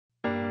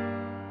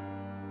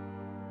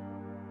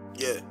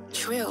Yeah.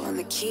 Drewl on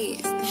the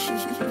keys.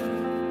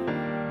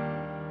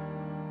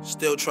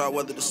 Still try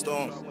weather the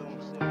storm.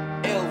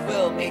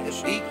 Will make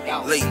a beat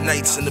out. Late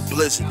nights in the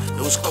blizzard,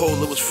 it was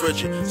cold, it was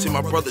frigid. See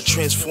my brother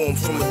transform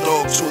from a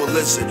dog to a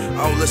lizard.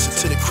 I don't listen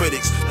to the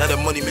critics, now that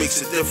money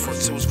makes a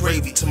difference. It was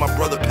gravy till my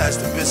brother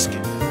passed the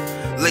biscuit.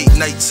 Late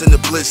nights in the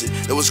blizzard,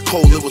 it was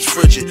cold, it was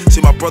frigid.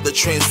 See my brother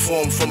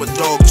transform from a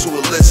dog to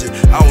a lizard.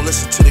 I don't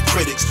listen to the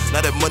critics,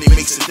 now that money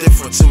makes a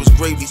difference. It was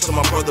gravy till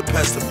my brother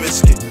passed the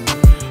biscuit.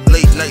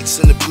 Late nights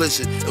in the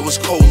blizzard, it was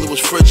cold, it was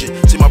frigid.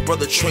 See my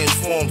brother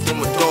transform from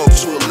a dog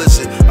to a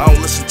lizard. I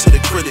don't listen to the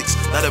critics,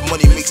 now that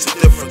money makes a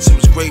difference. It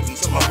was gravy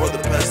till my brother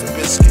passed the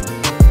biscuit.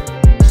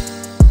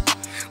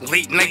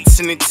 Late nights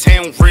in the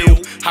town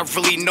real. I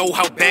really know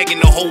how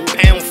bagging the whole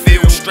pound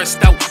feels.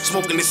 Stressed out,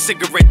 smoking a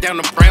cigarette down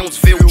to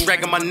Brownsville.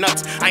 Dragging my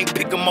nuts, I ain't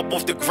pick them up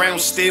off the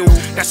ground still.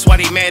 That's why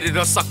they mad at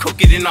us, I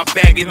cook it and I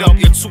bag it up.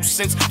 Your 2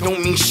 cents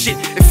don't mean shit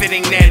if it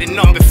ain't adding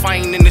up. If I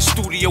ain't in the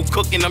studio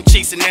cooking, I'm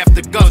chasing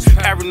after guns.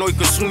 Paranoid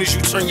cause soon as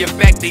you turn your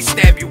back, they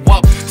stab you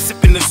up.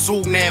 Sipping the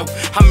zoo now,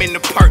 I'm in the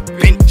park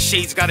bent.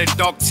 Shades got a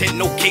dark tint,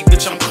 no cape,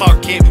 bitch, I'm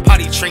Clark Kent.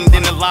 Potty trained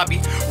in the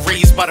lobby,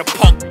 raised by the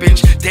park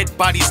bench. Dead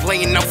bodies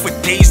laying out for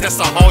days, that's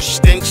a harsh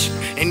stench.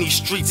 In these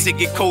streets, it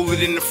get colder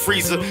than the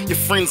freezer. Your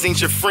friends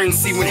ain't your friends,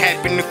 see what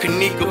happened to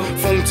Kanika.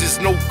 Phones is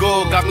no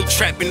good, got me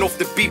trapping off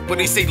the beat. But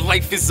they say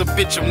life is a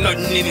bitch, I'm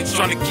nothing in it,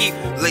 trying to keep.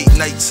 Late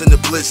nights in the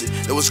blizzard,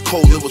 it was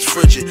cold, it was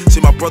frigid.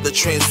 See my brother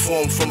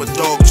transform from a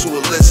dog to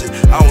a lizard.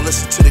 I don't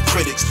listen to the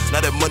critics,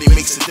 now that money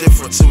makes a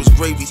difference. It was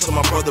gravy till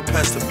my brother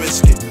passed the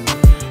biscuit.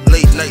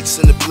 Late nights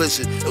in the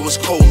blizzard, it was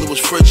cold, it was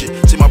frigid.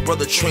 See my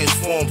brother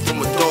transform from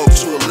a dog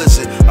to a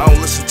lizard. I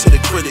don't listen to the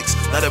critics,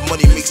 now that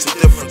money makes a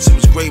difference. It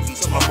was gravy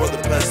till my brother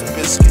passed the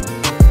biscuit.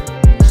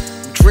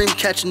 Dream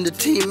catching the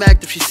team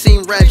active, she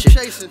seem ratchet.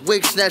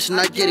 Wig snatching,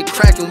 I get it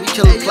cracking, we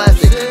killin'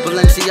 plastic.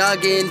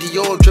 Balenciaga and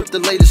Dior drip the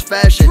latest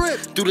fashion.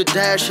 Through the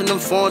dash in them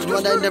phones,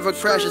 but they never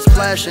crash, it's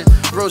splashing.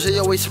 Rose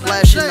always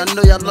splashing, I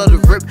know y'all love the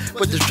rip,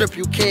 but the strip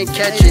you can't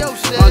catch it.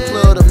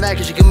 Montclair the Mac,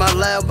 you get my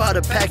loud by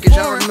the package.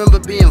 I remember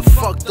being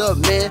fucked up,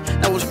 man,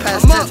 that was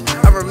past tense.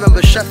 I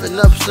remember chefing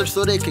up slips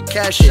so they could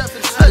cash it.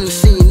 I done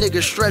seen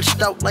niggas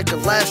stretched out like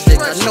elastic.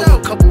 I know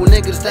a couple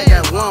niggas that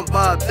got lumped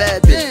by a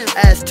bad bitch.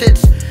 Ass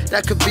tits,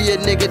 that could be a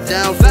nigga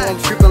down for.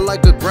 I'm creeping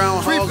like a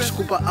groundhog,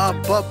 scoop a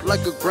op up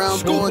like a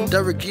ground boy.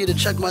 Derek G to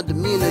check my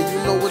demeanor, you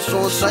know what's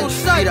on sight.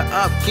 Be the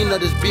op, Kina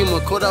this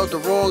beamer, caught out the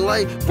wrong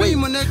light. Wait,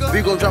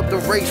 we gon' drop the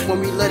race when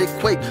we let it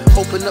quake.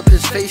 Open up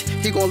his face,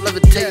 he gon'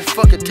 levitate,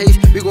 fuck a taste.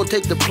 We gon'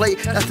 take the plate,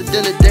 that's the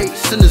dinner date,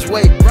 send his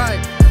way.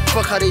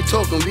 Fuck how they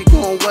talkin', we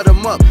gon' wet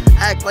them up.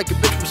 Act like a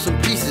bitch with some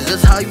pieces,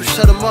 that's how you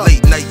set them up.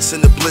 Late nights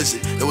in the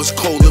blizzard, it was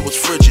cold, it was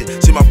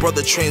frigid. See my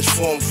brother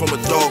transform from a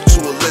dog to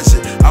a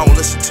lizard. I don't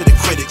listen to the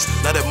critics,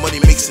 now that money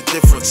makes a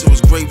difference. It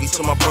was gravy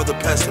till my brother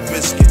passed the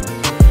biscuit.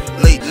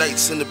 Late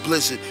nights in the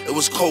blizzard, it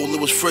was cold, it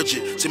was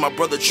frigid. See my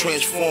brother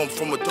transform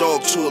from a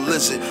dog to a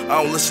lizard.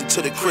 I don't listen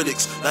to the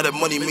critics, now that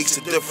money makes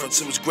a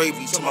difference. It was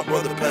gravy till my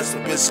brother passed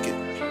the biscuit.